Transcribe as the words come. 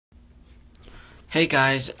Hey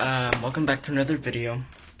guys, welcome back to another video.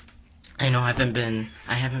 I know I haven't been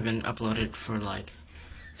uploaded for like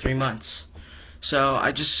 3 months, so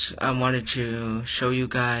I just wanted to show you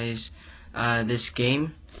guys this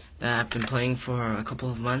game that I've been playing for a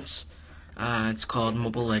couple of months. It's called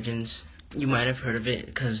Mobile Legends. You might have heard of it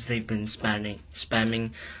because they've been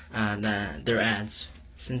spamming their ads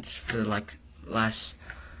since for like last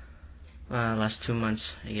 2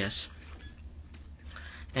 months, I guess.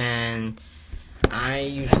 And I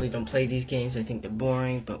usually don't play these games. I think they're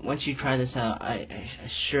boring, but once you try this out, I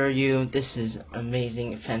assure you, this is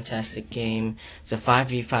amazing, fantastic game. It's a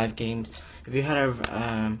 5v5 game. If you heard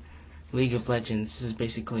of League of Legends, this is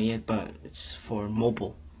basically it, but it's for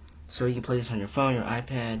mobile. So you can play this on your phone, your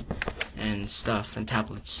iPad, and stuff, and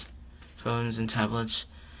tablets. Phones and tablets.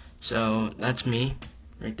 So that's me,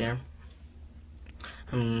 right there.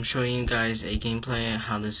 I'm showing you guys a gameplay of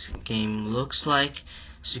how this game looks like.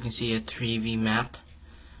 So you can see a 3v map.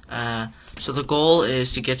 So the goal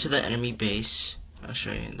is to get to the enemy base. I'll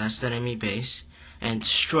show you. That's the enemy base. And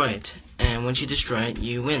destroy it. And once you destroy it,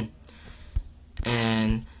 you win.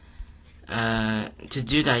 And to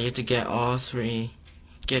do that, you have to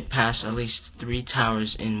get past at least 3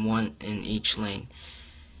 towers in each lane.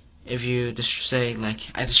 If you say, like,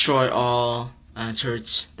 I destroy all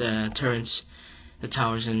turrets, the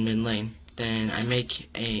towers in mid lane, then I make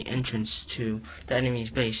a entrance to the enemy's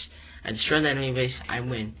base. I destroy the enemy base, I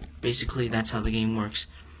win. Basically, that's how the game works.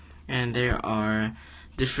 And there are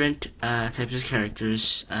different types of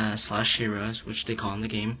characters slash heroes, which they call in the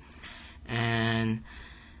game. And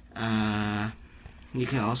you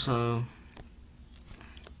can also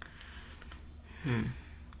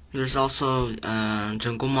there's also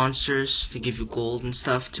jungle monsters to give you gold and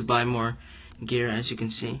stuff to buy more gear. As you can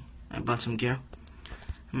see, I bought some gear.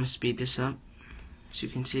 I'm gonna speed this up. As you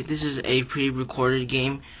can see, this is a pre-recorded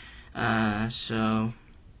game, so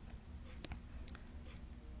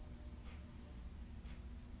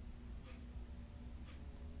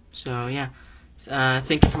yeah.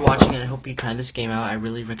 Thank you for watching, and I hope you try this game out. I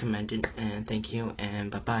really recommend it, and thank you, and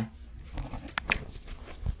bye-bye.